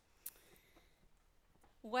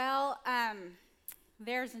Well,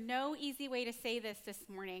 there's no easy way to say this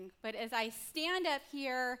morning, but as I stand up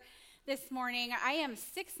here this morning, I am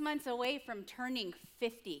 6 months away from turning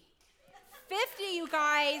 50. 50, you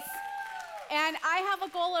guys! And I have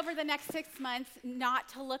a goal over the next 6 months not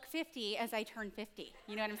to look 50 as I turn 50.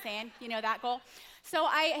 You know what I'm saying? You know that goal? So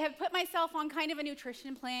I have put myself on kind of a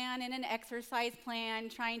nutrition plan and an exercise plan,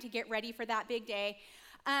 trying to get ready for that big day.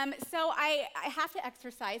 So I have to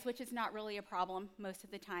exercise, which is not really a problem most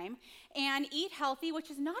of the time, and eat healthy,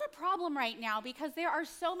 which is not a problem right now because there are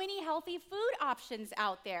so many healthy food options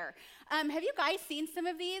out there. Have you guys seen some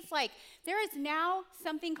of these? Like, there is now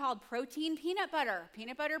something called protein peanut butter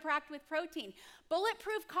packed with protein.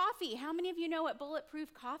 Bulletproof coffee. How many of you know what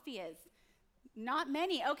bulletproof coffee is? Not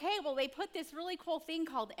many. Okay, well, they put this really cool thing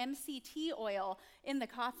called MCT oil in the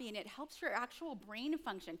coffee, and it helps your actual brain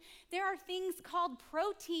function. There are things called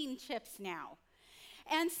protein chips now.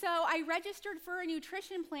 And so I registered for a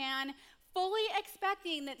nutrition plan, fully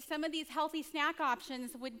expecting that some of these healthy snack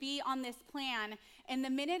options would be on this plan. And the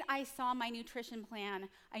minute I saw my nutrition plan,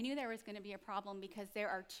 I knew there was going to be a problem because there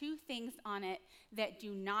are two things on it that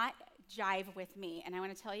do not jive with me. And I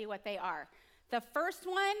want to tell you what they are. The first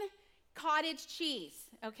one, cottage cheese,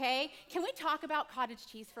 okay? Can we talk about cottage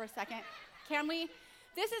cheese for a second? Can we?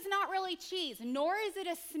 This is not really cheese, nor is it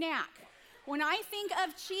a snack. When I think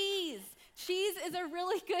of cheese, cheese is a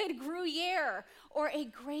really good Gruyere, or a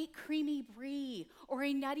great creamy brie, or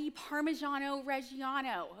a nutty Parmigiano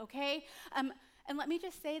Reggiano, okay? And let me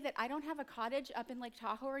just say that I don't have a cottage up in Lake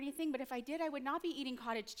Tahoe or anything, but if I did, I would not be eating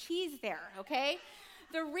cottage cheese there, okay?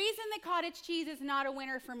 The reason that cottage cheese is not a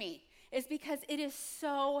winner for me is because it is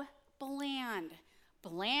so bland,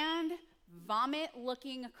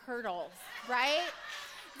 vomit-looking curdles, right?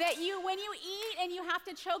 That when you eat and you have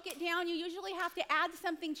to choke it down, you usually have to add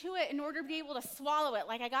something to it in order to be able to swallow it.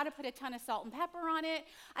 Like, I got to put a ton of salt and pepper on it.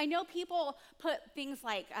 I know people put things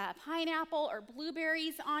like pineapple or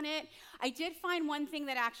blueberries on it. I did find one thing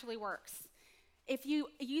that actually works. If you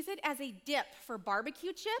use it as a dip for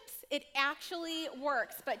barbecue chips, it actually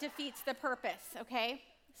works, but defeats the purpose, okay?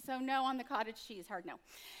 So no on the cottage cheese, hard no.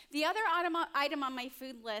 The other item on my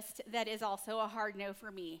food list that is also a hard no for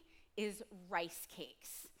me is rice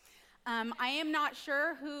cakes. I am not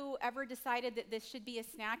sure who ever decided that this should be a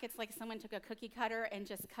snack. It's like someone took a cookie cutter and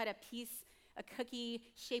just cut a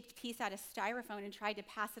cookie-shaped piece out of styrofoam and tried to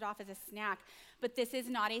pass it off as a snack. But this is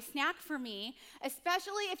not a snack for me,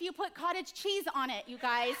 especially if you put cottage cheese on it, you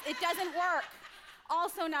guys. It doesn't work.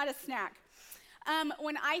 Also not a snack.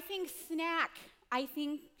 When I think snack, I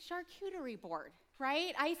think charcuterie board,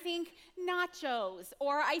 right? I think nachos,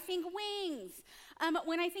 or I think wings.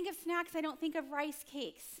 When I think of snacks, I don't think of rice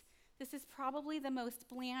cakes. This is probably the most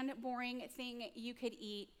bland, boring thing you could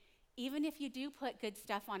eat, even if you do put good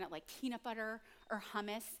stuff on it, like peanut butter or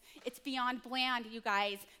hummus. It's beyond bland, you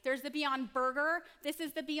guys. There's the Beyond Burger. This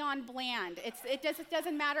is the Beyond Bland. It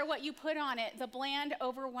doesn't matter what you put on it. The bland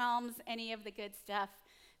overwhelms any of the good stuff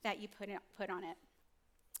that you put on it.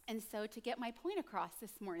 And so, to get my point across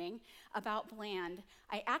this morning about bland,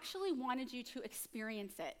 I actually wanted you to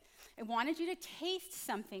experience it. I wanted you to taste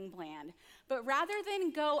something bland. But rather than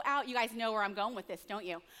go out, you guys know where I'm going with this, don't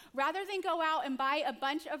you? Rather than go out and buy a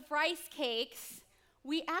bunch of rice cakes,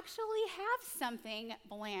 we actually have something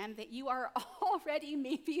bland that you are already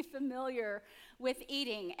maybe familiar with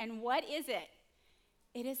eating. And what is it?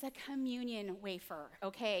 It is a communion wafer,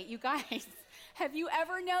 okay? You guys, have you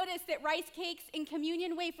ever noticed that rice cakes and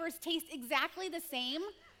communion wafers taste exactly the same?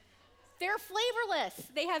 They're flavorless.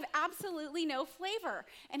 They have absolutely no flavor.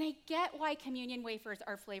 And I get why communion wafers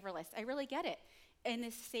are flavorless. I really get it. In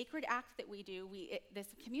this sacred act that we do, this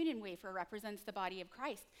communion wafer represents the body of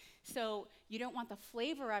Christ. So you don't want the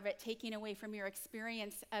flavor of it taking away from your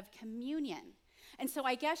experience of communion. And so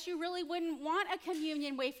I guess you really wouldn't want a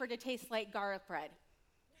communion wafer to taste like garlic bread.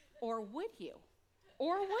 Or would you?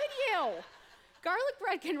 Garlic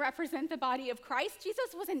bread can represent the body of Christ.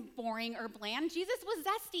 Jesus wasn't boring or bland. Jesus was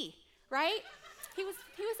zesty, right? He was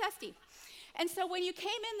zesty. And so when you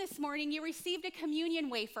came in this morning, you received a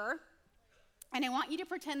communion wafer, and I want you to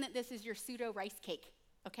pretend that this is your pseudo rice cake,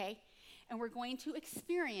 okay? And we're going to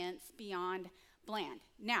experience beyond bland.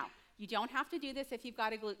 Now, you don't have to do this if you've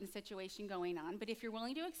got a gluten situation going on, but if you're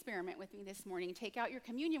willing to experiment with me this morning, take out your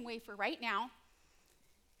communion wafer right now.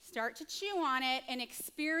 Start to chew on it and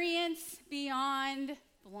experience beyond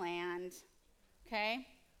bland, okay?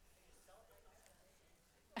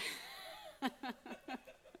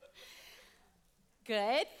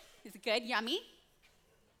 Good. Is it good? Yummy?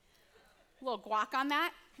 A little guac on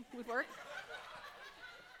that would work.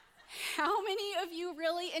 how many of you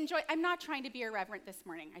really enjoy, I'm not trying to be irreverent this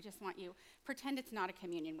morning. I just want you, pretend it's not a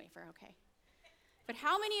communion wafer, okay? But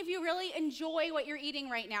how many of you really enjoy what you're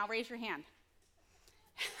eating right now? Raise your hand.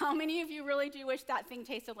 How many of you really do wish that thing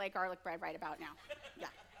tasted like garlic bread right about now? Yeah,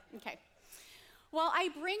 okay. Well, I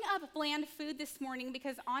bring up bland food this morning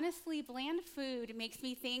because honestly, bland food makes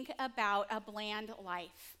me think about a bland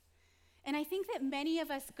life. And I think that many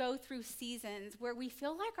of us go through seasons where we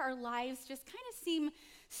feel like our lives just kind of seem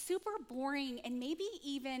super boring and maybe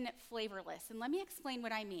even flavorless. And let me explain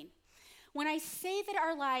what I mean. When I say that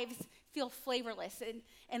our lives feel flavorless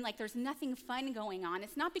and like there's nothing fun going on,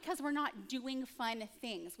 it's not because we're not doing fun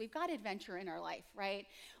things. We've got adventure in our life, right?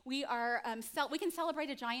 We can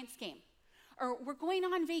celebrate a Giants game. Or we're going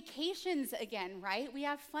on vacations again, right? We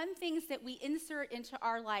have fun things that we insert into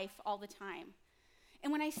our life all the time.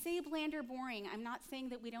 And when I say bland or boring, I'm not saying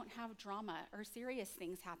that we don't have drama or serious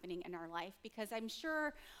things happening in our life, because I'm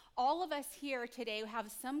sure all of us here today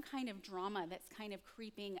have some kind of drama that's kind of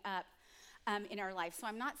creeping up in our life. So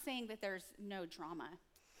I'm not saying that there's no drama.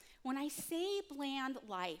 When I say bland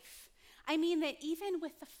life, I mean that even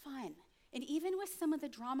with the fun and even with some of the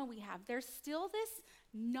drama we have, there's still this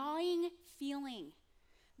gnawing feeling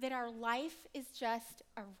that our life is just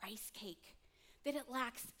a rice cake, that it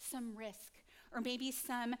lacks some risk, or maybe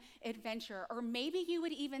some adventure, or maybe you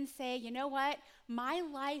would even say, you know what, my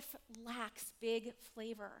life lacks big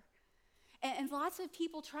flavor. And lots of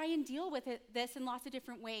people try and deal with this in lots of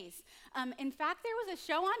different ways. In fact, there was a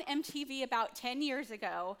show on MTV about 10 years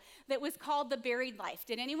ago that was called The Buried Life.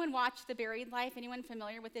 Did anyone watch The Buried Life? Anyone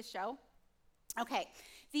familiar with this show? Okay,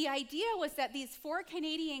 the idea was that these 4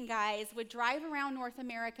 Canadian guys would drive around North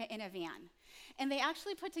America in a van. And they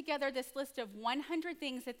actually put together this list of 100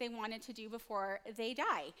 things that they wanted to do before they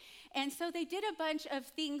die. And so they did a bunch of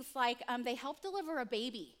things like they helped deliver a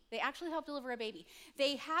baby. They actually helped deliver a baby.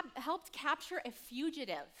 They helped capture a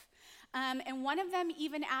fugitive. And one of them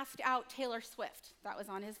even asked out Taylor Swift. That was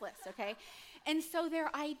on his list, okay? And so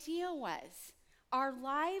their idea was, our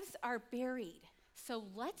lives are buried, so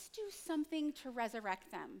let's do something to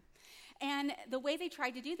resurrect them. And the way they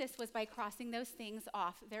tried to do this was by crossing those things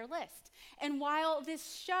off their list. And while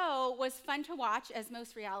this show was fun to watch, as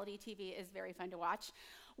most reality TV is very fun to watch,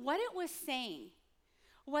 what it was saying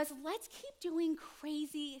was, let's keep doing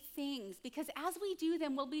crazy things, because as we do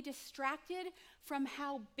them, we'll be distracted from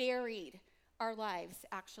how buried our lives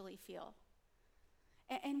actually feel.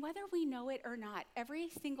 And whether we know it or not, every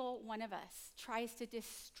single one of us tries to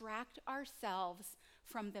distract ourselves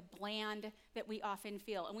from the bland that we often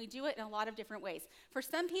feel. And we do it in a lot of different ways. For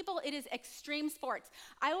some people, it is extreme sports.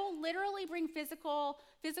 I will literally bring physical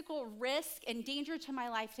risk and danger to my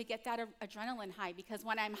life to get that adrenaline high, because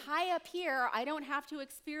when I'm high up here, I don't have to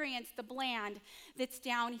experience the bland that's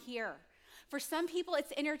down here. For some people,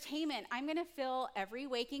 it's entertainment. I'm gonna fill every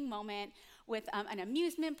waking moment with an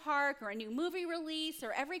amusement park or a new movie release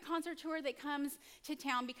or every concert tour that comes to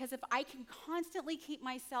town, because if I can constantly keep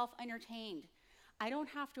myself entertained, I don't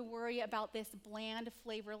have to worry about this bland,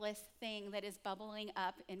 flavorless thing that is bubbling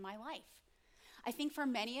up in my life. I think for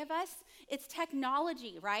many of us, it's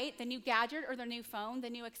technology, right? The new gadget or the new phone, the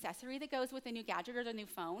new accessory that goes with the new gadget or the new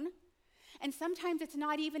phone. And sometimes it's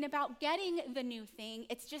not even about getting the new thing,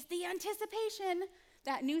 it's just the anticipation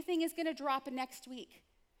that new thing is gonna drop next week.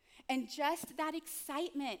 And just that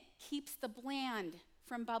excitement keeps the bland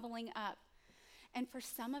from bubbling up. And for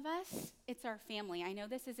some of us, it's our family. I know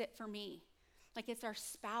this is it for me. Like, it's our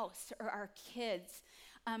spouse or our kids.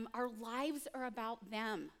 Our lives are about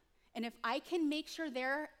them. And if I can make sure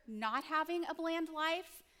they're not having a bland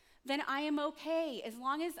life, then I am okay. As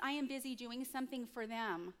long as I am busy doing something for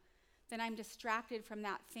them, then I'm distracted from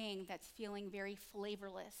that thing that's feeling very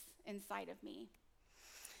flavorless inside of me.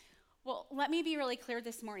 Well, let me be really clear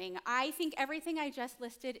this morning. I think everything I just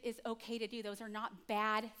listed is okay to do. Those are not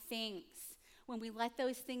bad things. When we let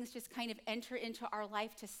those things just kind of enter into our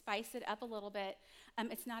life to spice it up a little bit,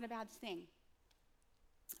 it's not a bad thing.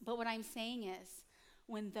 But what I'm saying is,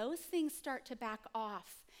 when those things start to back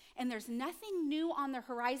off and there's nothing new on the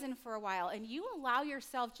horizon for a while, and you allow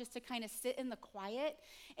yourself just to kind of sit in the quiet,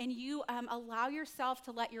 and you allow yourself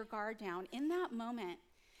to let your guard down, in that moment,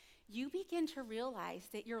 you begin to realize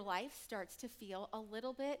that your life starts to feel a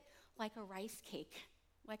little bit like a rice cake,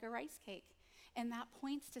 like a rice cake. And that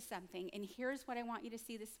points to something. And here's what I want you to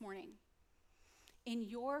see this morning. In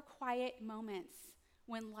your quiet moments,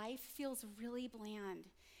 when life feels really bland,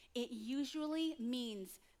 it usually means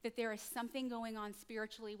that there is something going on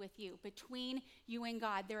spiritually with you, between you and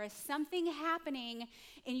God. There is something happening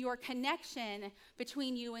in your connection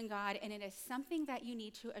between you and God, and it is something that you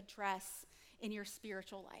need to address in your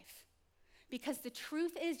spiritual life. Because the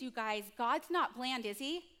truth is, you guys, God's not bland, is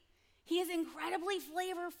he? He is incredibly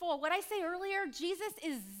flavorful. What I say earlier, Jesus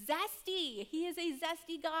is zesty. He is a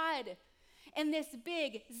zesty God. And this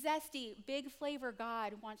big, zesty, big flavor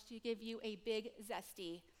God wants to give you a big,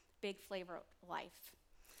 zesty, big flavor life.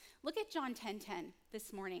 Look at John 10:10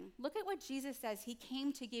 this morning. Look at what Jesus says he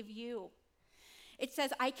came to give you. It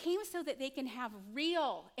says, I came so that they can have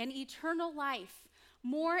real and eternal life,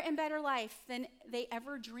 more and better life than they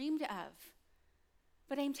ever dreamed of.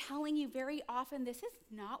 But I'm telling you, very often, this is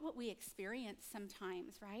not what we experience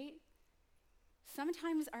sometimes, right?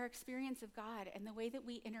 Sometimes our experience of God and the way that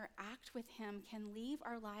we interact with him can leave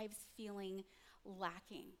our lives feeling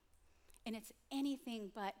lacking. And it's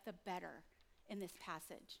anything but the better in this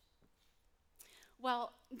passage.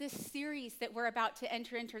 Well, this series that we're about to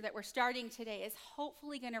enter into, that we're starting today, is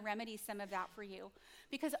hopefully going to remedy some of that for you.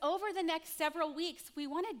 Because over the next several weeks, we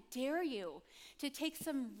want to dare you to take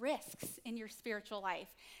some risks in your spiritual life.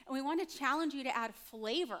 And we want to challenge you to add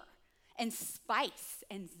flavor and spice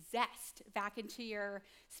and zest back into your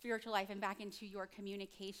spiritual life and back into your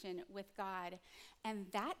communication with God. And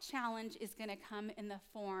that challenge is going to come in the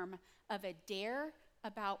form of a dare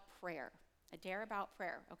about prayer. A dare about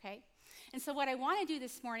prayer, okay? And so what I want to do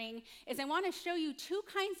this morning is I want to show you two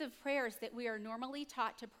kinds of prayers that we are normally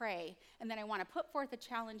taught to pray, and then I want to put forth a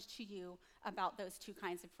challenge to you about those two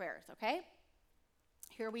kinds of prayers, okay?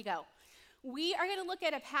 Here we go. We are going to look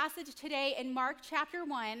at a passage today in Mark chapter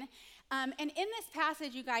 1, and in this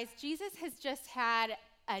passage, you guys, Jesus has just had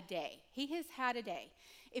a day. He has had a day.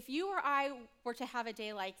 If you or I were to have a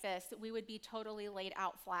day like this, we would be totally laid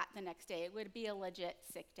out flat the next day. It would be a legit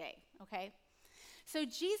sick day, okay? So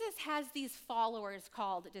Jesus has these followers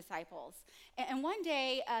called disciples. And one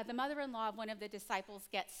day, the mother-in-law of one of the disciples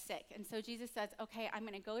gets sick. And so Jesus says, okay, I'm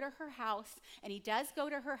going to go to her house. And he does go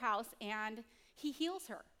to her house, and he heals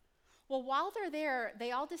her. Well, while they're there,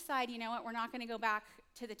 they all decide, you know what, we're not going to go back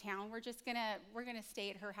to the town. We're going to stay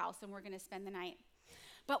at her house, and we're going to spend the night.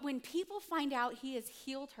 But when people find out he has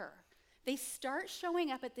healed her, they start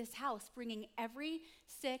showing up at this house, bringing every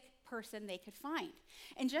sick person they could find.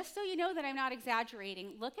 And just so you know that I'm not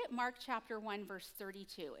exaggerating, look at Mark chapter 1, verse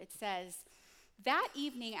 32. It says, that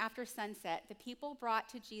evening after sunset, the people brought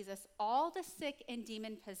to Jesus all the sick and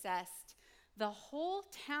demon-possessed. The whole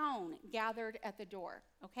town gathered at the door,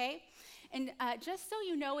 okay? And just so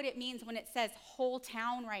you know what it means when it says whole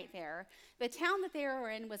town right there, the town that they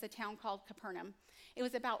were in was a town called Capernaum. It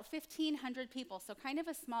was about 1,500 people, so kind of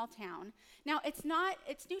a small town. Now, it's not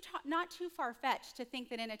too far-fetched to think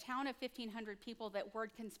that in a town of 1,500 people that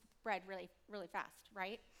word can spread really, really fast,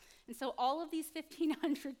 right? And so all of these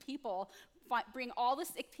 1,500 people bring all the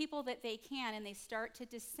sick people that they can, and they start to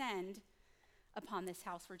descend upon this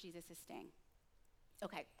house where Jesus is staying.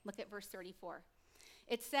 Okay, look at verse 34.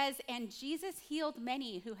 It says, and Jesus healed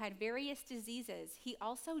many who had various diseases. He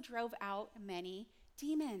also drove out many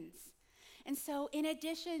demons. And so in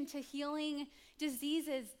addition to healing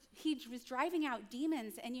diseases, he was driving out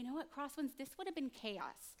demons. And you know what, Crosswinds, this would have been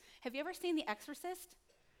chaos. Have you ever seen The Exorcist?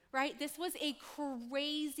 Right? This was a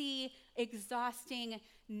crazy, exhausting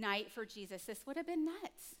night for Jesus. This would have been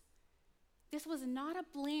nuts. This was not a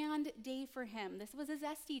bland day for him. This was a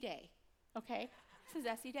zesty day, okay? It's a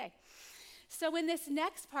zesty day. So in this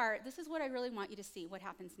next part, this is what I really want you to see, what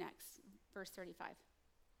happens next. Verse 35.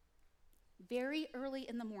 Very early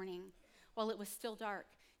in the morning, while it was still dark,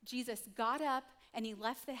 Jesus got up and he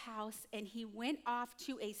left the house and he went off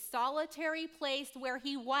to a solitary place where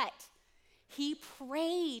he what? He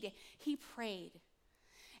prayed. He prayed.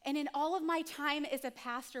 And in all of my time as a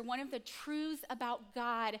pastor, one of the truths about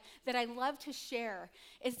God that I love to share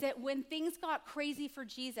is that when things got crazy for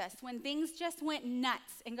Jesus, when things just went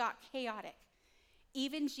nuts and got chaotic,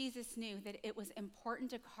 even Jesus knew that it was important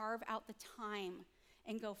to carve out the time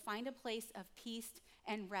and go find a place of peace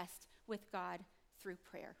and rest with God through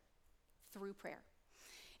prayer. Through prayer.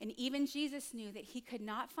 And even Jesus knew that he could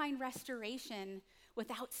not find restoration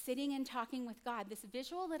without sitting and talking with God. This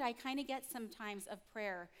visual that I kind of get sometimes of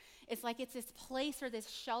prayer is like it's this place or this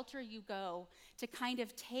shelter you go to kind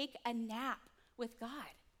of take a nap with God.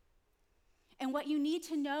 And what you need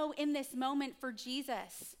to know in this moment for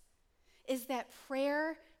Jesus is that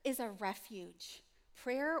prayer is a refuge.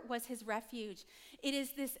 Prayer was his refuge. It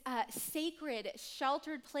is this sacred,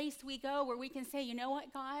 sheltered place we go where we can say, you know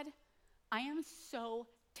what, God? I am so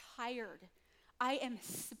tired. I am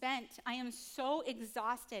spent. I am so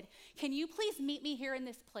exhausted. Can you please meet me here in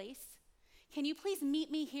this place? Can you please meet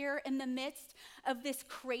me here in the midst of this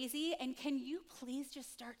crazy? And can you please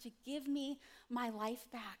just start to give me my life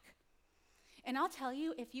back? And I'll tell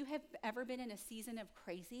you, if you have ever been in a season of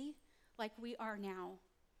crazy like we are now,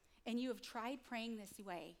 and you have tried praying this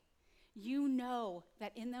way, you know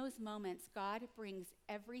that in those moments, God brings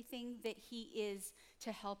everything that he is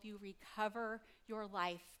to help you recover your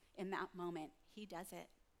life in that moment. He does it.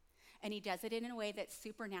 And he does it in a way that's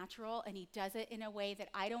supernatural, and he does it in a way that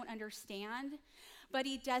I don't understand. But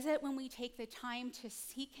he does it when we take the time to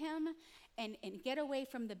seek him and get away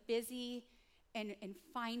from the busy and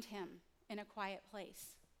find him in a quiet place.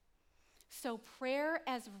 So prayer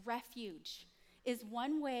as refuge is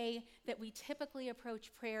one way that we typically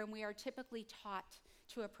approach prayer, and we are typically taught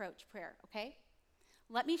to approach prayer, okay?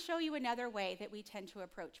 Let me show you another way that we tend to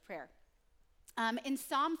approach prayer. In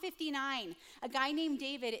Psalm 59, a guy named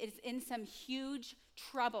David is in some huge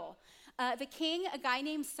trouble. The king, a guy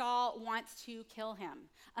named Saul, wants to kill him.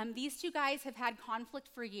 These two guys have had conflict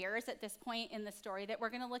for years at this point in the story that we're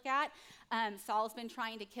going to look at. Saul's been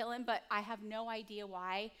trying to kill him, but I have no idea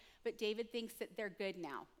why. But David thinks that they're good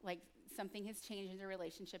now, like something has changed in their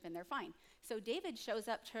relationship and they're fine. So David shows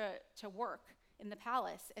up to work in the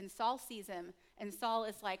palace, and Saul sees him, and Saul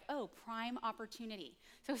is like, oh, prime opportunity.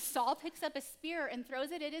 So Saul picks up a spear and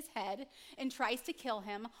throws it at his head and tries to kill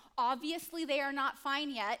him. Obviously, they are not fine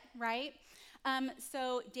yet, right?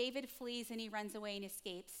 So David flees and he runs away and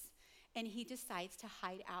escapes, and he decides to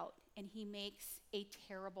hide out, and he makes a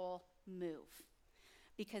terrible move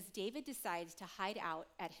because David decides to hide out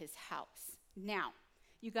at his house. Now,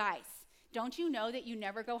 you guys, don't you know that you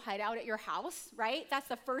never go hide out at your house, right? That's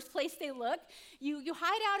the first place they look. You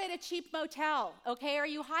hide out at a cheap motel, okay? Or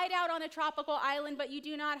you hide out on a tropical island, but you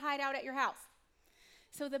do not hide out at your house.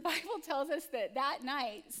 So the Bible tells us that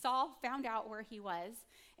night, Saul found out where he was,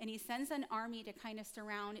 and he sends an army to kind of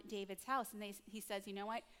surround David's house. And he says, you know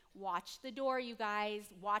what? Watch the door, you guys.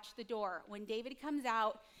 Watch the door. When David comes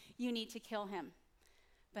out, you need to kill him.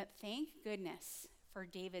 But thank goodness for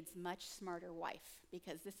David's much smarter wife,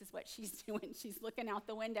 because this is what she's doing. She's looking out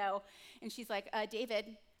the window, and she's like, David,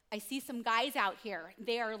 I see some guys out here.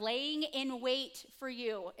 They are laying in wait for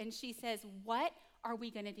you. And she says, what are we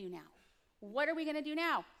going to do now? What are we going to do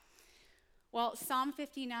now? Well, Psalm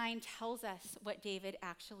 59 tells us what David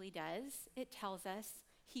actually does. It tells us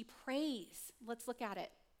he prays. Let's look at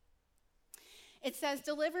it. It says,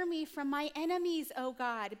 deliver me from my enemies, O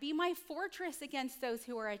God. Be my fortress against those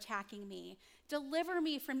who are attacking me. Deliver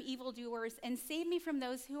me from evildoers and save me from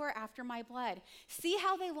those who are after my blood. See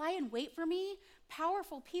how they lie in wait for me?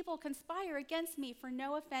 Powerful people conspire against me for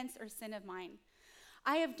no offense or sin of mine.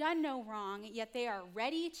 I have done no wrong, yet they are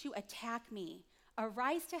ready to attack me.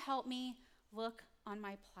 Arise to help me. Look on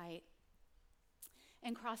my plight.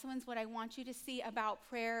 And Crosswinds, what I want you to see about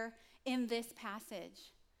prayer in this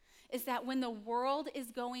passage is that when the world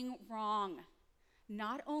is going wrong,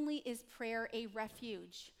 not only is prayer a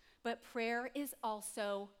refuge, but prayer is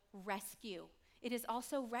also rescue. It is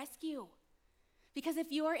also rescue. Because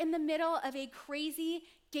if you are in the middle of a crazy,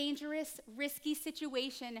 dangerous, risky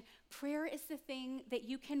situation, prayer is the thing that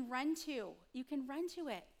you can run to. You can run to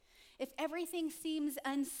it. If everything seems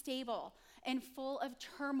unstable and full of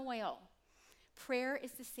turmoil, prayer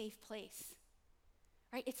is the safe place.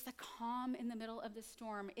 Right? It's the calm in the middle of the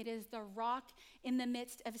storm. It is the rock in the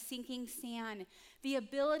midst of sinking sand. The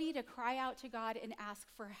ability to cry out to God and ask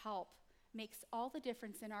for help makes all the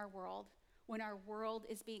difference in our world when our world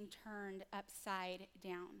is being turned upside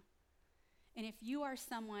down. And if you are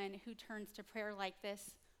someone who turns to prayer like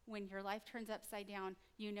this, when your life turns upside down,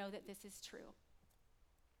 you know that this is true.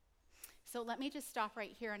 So let me just stop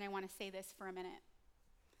right here, and I want to say this for a minute.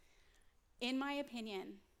 In my opinion,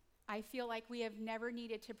 I feel like we have never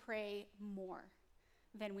needed to pray more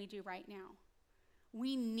than we do right now.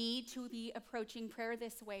 We need to be approaching prayer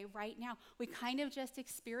this way right now. We kind of just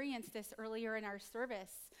experienced this earlier in our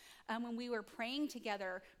service when we were praying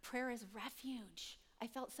together. Prayer is refuge. I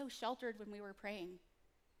felt so sheltered when we were praying.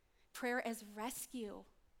 Prayer as rescue.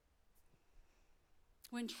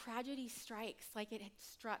 When tragedy strikes, like it had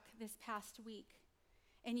struck this past week,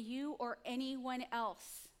 and you or anyone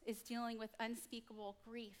else is dealing with unspeakable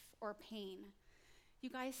grief or pain, you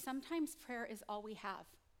guys, sometimes prayer is all we have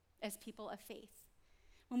as people of faith.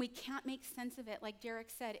 When we can't make sense of it, like Derek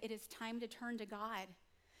said, it is time to turn to God.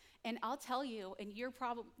 And I'll tell you, and you're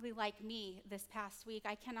probably like me this past week,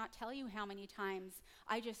 I cannot tell you how many times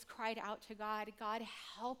I just cried out to God, God,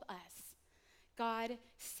 help us. God,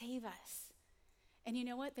 save us. And you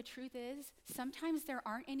know what? The truth is, sometimes there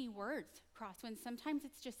aren't any words, Crosswinds. Sometimes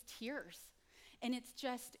it's just tears, and it's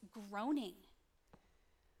just groaning.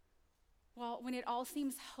 Well, when it all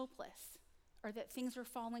seems hopeless, or that things are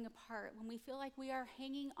falling apart, when we feel like we are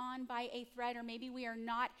hanging on by a thread, or maybe we are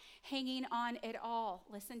not hanging on at all,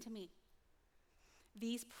 listen to me.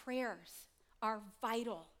 These prayers are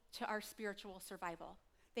vital to our spiritual survival.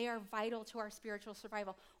 They are vital to our spiritual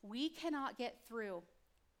survival. We cannot get through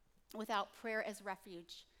without prayer as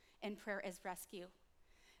refuge and prayer as rescue.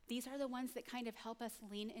 These are the ones that kind of help us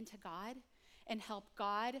lean into God and help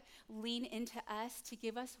God lean into us to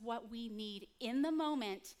give us what we need in the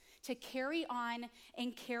moment to carry on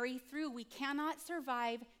and carry through. We cannot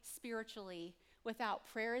survive spiritually without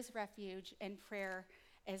prayer as refuge and prayer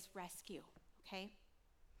as rescue, okay?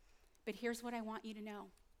 But here's what I want you to know.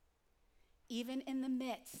 Even in the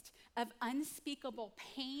midst of unspeakable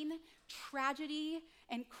pain, tragedy,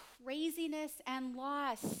 and craziness and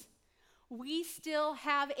loss, we still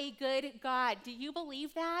have a good God. Do you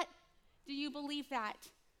believe that? Do you believe that?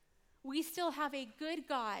 We still have a good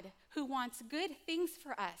God who wants good things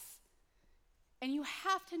for us. And you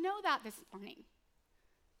have to know that this morning.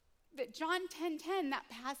 That John 10:10, that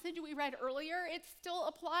passage we read earlier, it still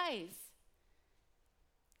applies.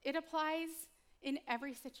 It applies in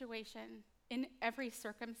every situation, in every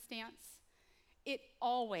circumstance. It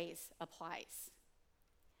always applies.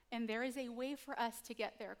 And there is a way for us to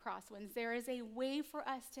get there, Crosswinds. There is a way for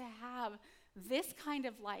us to have this kind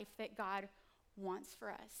of life that God wants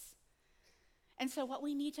for us. And so what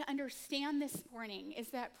we need to understand this morning is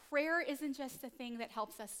that prayer isn't just the thing that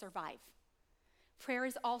helps us survive. Prayer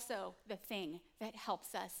is also the thing that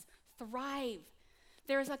helps us thrive.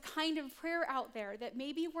 There's a kind of prayer out there that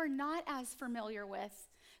maybe we're not as familiar with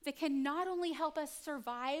that can not only help us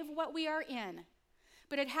survive what we are in,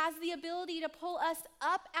 but it has the ability to pull us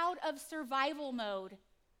up out of survival mode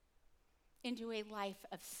into a life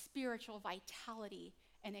of spiritual vitality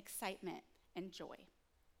and excitement and joy.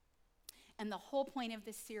 And the whole point of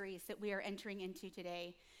this series that we are entering into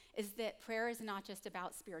today is that prayer is not just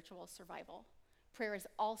about spiritual survival. Prayer is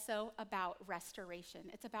also about restoration.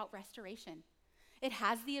 It's about restoration. It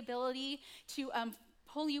has the ability to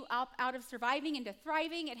pull you up out of surviving into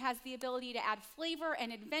thriving. It has the ability to add flavor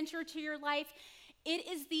and adventure to your life. It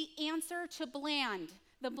is the answer to bland,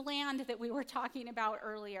 the bland that we were talking about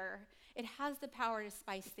earlier. It has the power to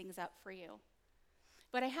spice things up for you.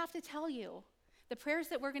 But I have to tell you, the prayers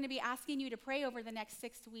that we're going to be asking you to pray over the next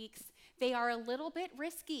 6 weeks, they are a little bit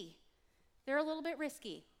risky. They're a little bit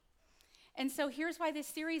risky. And so here's why this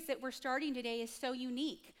series that we're starting today is so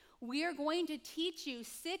unique. We are going to teach you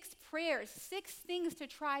 6 prayers, 6 things to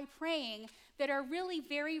try praying that are really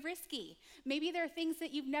very risky. Maybe they're things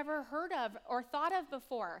that you've never heard of or thought of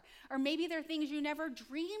before, or maybe they're things you never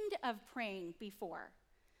dreamed of praying before.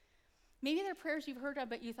 Maybe they're prayers you've heard of,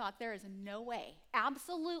 but you thought there is no way,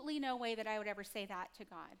 absolutely no way that I would ever say that to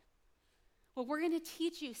God. Well, we're going to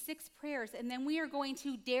teach you 6 prayers, and then we are going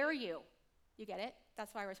to dare you. You get it?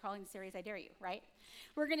 That's why we're calling the series I Dare You, right?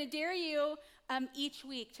 We're going to dare you each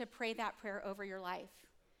week to pray that prayer over your life.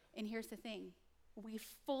 And here's the thing. We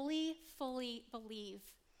fully believe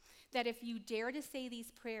that if you dare to say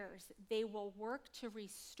these prayers, they will work to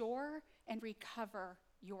restore and recover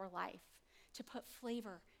your life, to put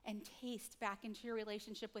flavor and taste back into your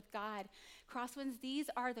relationship with God. Crosswinds, these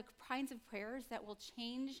are the kinds of prayers that will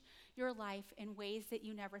change your life in ways that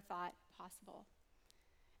you never thought possible.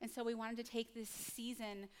 And so we wanted to take this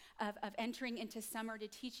season of entering into summer to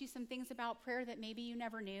teach you some things about prayer that maybe you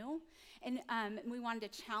never knew. And we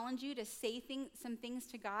wanted to challenge you to say some things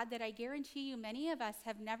to God that I guarantee you many of us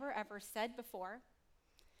have never, ever said before.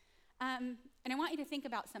 And I want you to think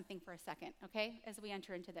about something for a second, okay, as we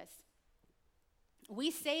enter into this. We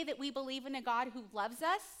say that we believe in a God who loves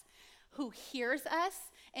us, who hears us,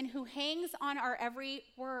 and who hangs on our every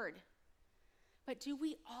word. But do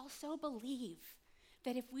we also believe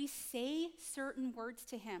that if we say certain words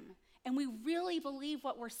to him and we really believe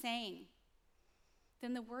what we're saying,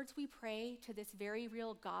 then the words we pray to this very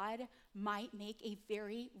real God might make a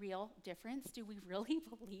very real difference? Do we really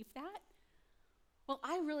believe that? Well,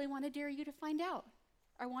 I really want to dare you to find out.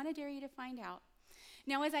 I want to dare you to find out.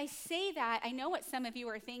 Now, as I say that, I know what some of you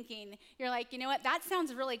are thinking. You're like, you know what, that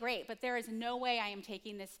sounds really great, but there is no way I am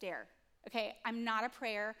taking this dare. Okay, I'm not a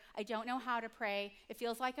prayer. I don't know how to pray. It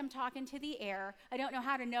feels like I'm talking to the air. I don't know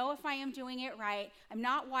how to know if I am doing it right. I'm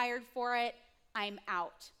not wired for it. I'm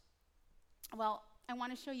out. Well, I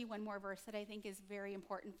want to show you one more verse that I think is very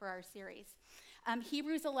important for our series.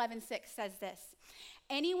 Hebrews 11:6 says this: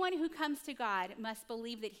 anyone who comes to God must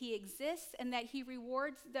believe that he exists and that he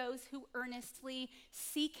rewards those who earnestly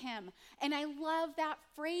seek him. And I love that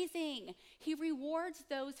phrasing. He rewards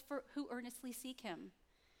those who earnestly seek him.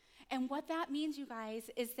 And what that means, you guys,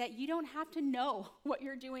 is that you don't have to know what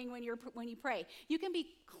you're doing when you pray. You can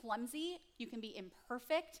be clumsy, you can be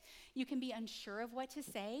imperfect, you can be unsure of what to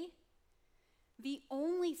say. The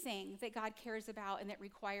only thing that God cares about and that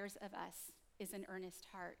requires of us is an earnest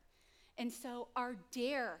heart. And so our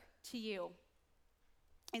dare to you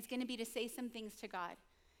is going to be to say some things to God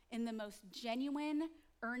in the most genuine,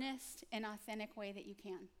 earnest, and authentic way that you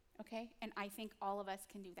can, okay? And I think all of us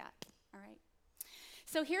can do that, all right?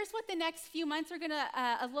 So here's what the next few months are going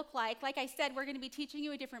to look like. Like I said, we're going to be teaching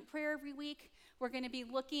you a different prayer every week. We're going to be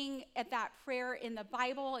looking at that prayer in the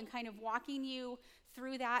Bible and kind of walking you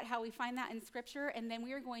through that, how we find that in Scripture. And then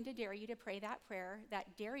we are going to dare you to pray that prayer,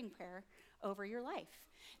 that daring prayer, over your life.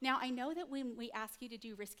 Now, I know that when we ask you to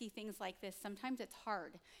do risky things like this, sometimes it's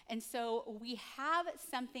hard. And so we have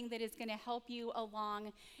something that is going to help you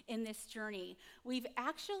along in this journey. We've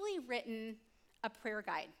actually written a prayer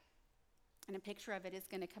guide. And a picture of it is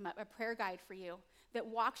going to come up, a prayer guide for you that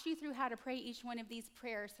walks you through how to pray each one of these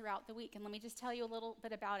prayers throughout the week. And let me just tell you a little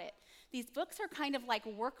bit about it. These books are kind of like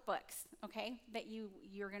workbooks, okay, that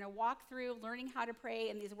you're going to walk through learning how to pray,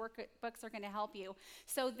 and these workbooks are going to help you.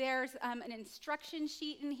 So there's an instruction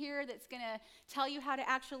sheet in here that's going to tell you how to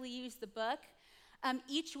actually use the book.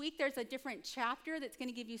 Each week there's a different chapter that's going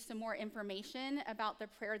to give you some more information about the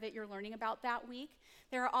prayer that you're learning about that week.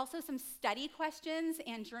 There are also some study questions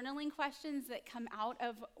and journaling questions that come out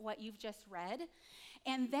of what you've just read.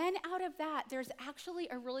 And then out of that, there's actually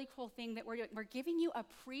a really cool thing that we're doing. We're giving you a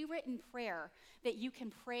pre-written prayer that you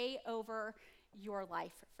can pray over your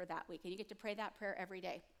life for that week. And you get to pray that prayer every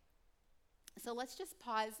day. So let's just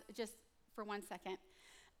pause just for 1 second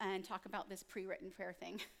and talk about this pre-written prayer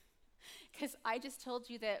thing. Because I just told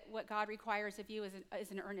you that what God requires of you is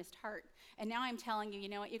an earnest heart. And now I'm telling you, you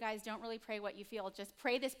know what, you guys, don't really pray what you feel. Just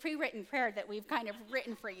pray this pre-written prayer that we've kind of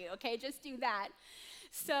written for you, okay? Just do that.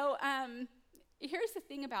 So here's the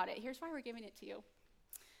thing about it. Here's why we're giving it to you.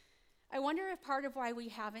 I wonder if part of why we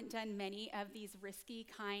haven't done many of these risky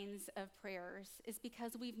kinds of prayers is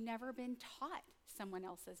because we've never been taught someone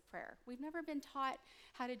else's prayer. We've never been taught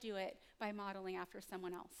how to do it by modeling after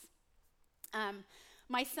someone else.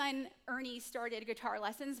 My son, Ernie, started guitar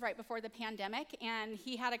lessons right before the pandemic, and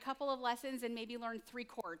he had a couple of lessons and maybe learned 3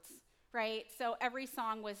 chords, right? So every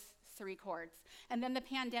song was 3 chords. And then the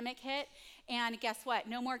pandemic hit, and guess what?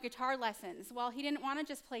 No more guitar lessons. Well, he didn't want to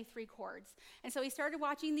just play 3 chords. And so he started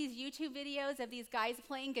watching these YouTube videos of these guys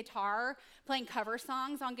playing guitar, playing cover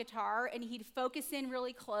songs on guitar, and he'd focus in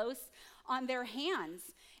really close on their hands,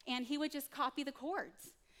 and he would just copy the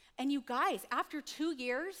chords. And you guys, after 2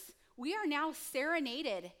 years, we are now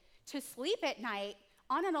serenaded to sleep at night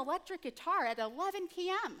on an electric guitar at 11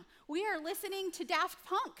 p.m. We are listening to Daft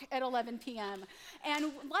Punk at 11 p.m. and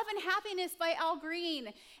Love and Happiness by Al Green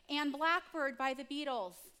and Blackbird by the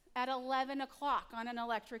Beatles at 11 o'clock on an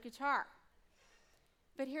electric guitar.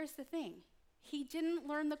 But here's the thing. He didn't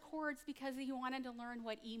learn the chords because he wanted to learn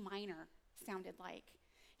what E minor sounded like.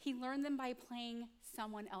 He learned them by playing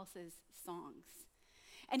someone else's songs.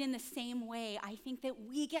 And in the same way, I think that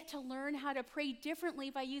we get to learn how to pray differently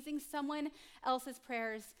by using someone else's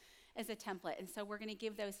prayers as a template. And so we're going to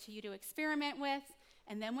give those to you to experiment with.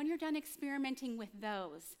 And then when you're done experimenting with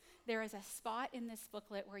those, there is a spot in this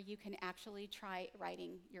booklet where you can actually try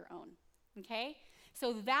writing your own, okay?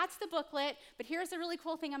 So that's the booklet, but here's the really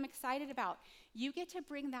cool thing I'm excited about. You get to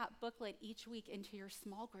bring that booklet each week into your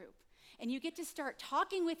small group. And you get to start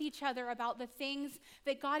talking with each other about the things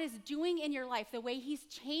that God is doing in your life, the way he's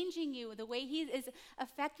changing you, the way he is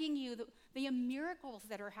affecting you, the miracles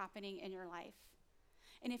that are happening in your life.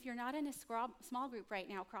 And if you're not in a small group right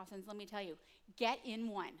now, Crosslands, let me tell you, get in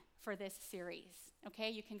one for this series,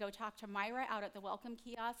 okay? You can go talk to Myra out at the welcome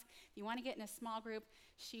kiosk. If you want to get in a small group,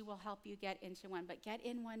 she will help you get into one. But get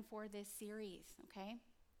in one for this series, okay?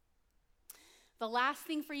 The last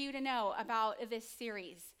thing for you to know about this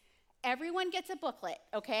series, everyone gets a booklet,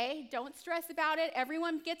 okay? Don't stress about it.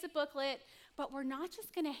 Everyone gets a booklet, but we're not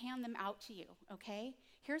just going to hand them out to you, okay?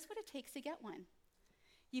 Here's what it takes to get one.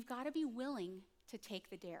 You've got to be willing to take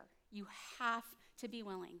the dare. You have to be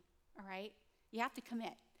willing, all right? You have to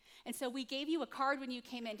commit. And so we gave you a card when you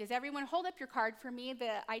came in. Does everyone hold up your card for me,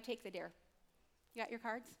 I take the dare? You got your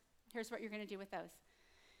cards? Here's what you're going to do with those.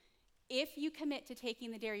 If you commit to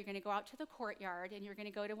taking the dare, you're going to go out to the courtyard and you're going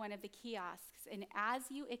to go to one of the kiosks. And as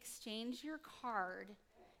you exchange your card,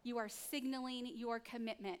 you are signaling your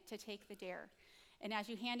commitment to take the dare. And as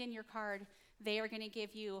you hand in your card, they are going to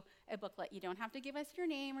give you a booklet. You don't have to give us your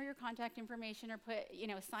name or your contact information or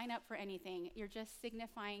sign up for anything. You're just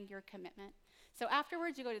signifying your commitment. So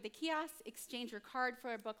afterwards, you go to the kiosk, exchange your card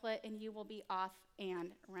for a booklet, and you will be off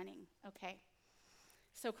and running. Okay.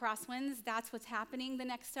 So Crosswinds, that's what's happening the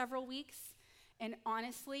next several weeks. And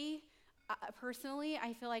honestly, personally,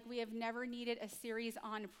 I feel like we have never needed a series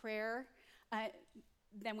on prayer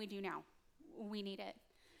than we do now. We need it.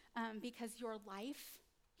 Because your life,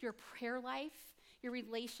 your prayer life, your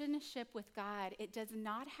relationship with God, it does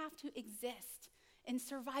not have to exist in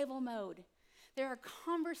survival mode. There are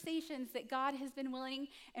conversations that God has been willing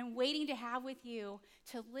and waiting to have with you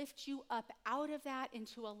to lift you up out of that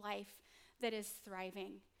into a life that is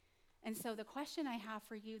thriving. And so the question I have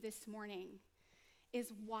for you this morning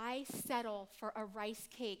is, why settle for a rice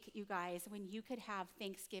cake, you guys, when you could have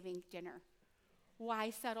Thanksgiving dinner? Why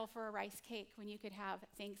settle for a rice cake when you could have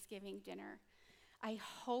Thanksgiving dinner? I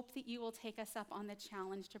hope that you will take us up on the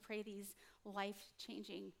challenge to pray these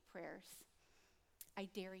life-changing prayers. I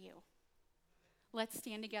dare you. Let's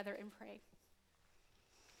stand together and pray.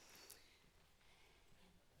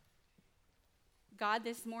 God,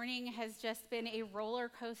 this morning has just been a roller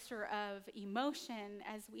coaster of emotion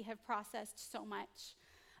as we have processed so much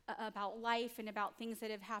about life and about things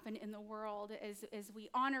that have happened in the world, as we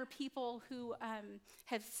honor people who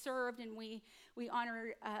have served, and we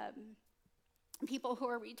honor people who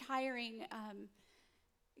are retiring.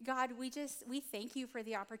 God, we thank you for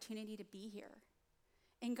the opportunity to be here.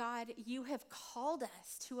 And God, you have called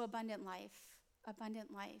us to abundant life,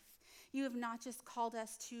 abundant life. You have not just called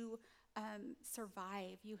us to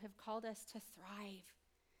survive. You have called us to thrive.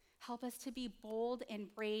 Help us to be bold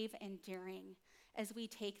and brave and daring as we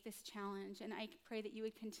take this challenge. And I pray that you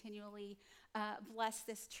would continually bless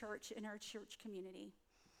this church and our church community.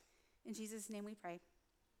 In Jesus' name we pray.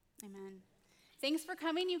 Amen. Thanks for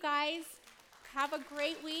coming, you guys. Have a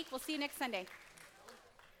great week. We'll see you next Sunday.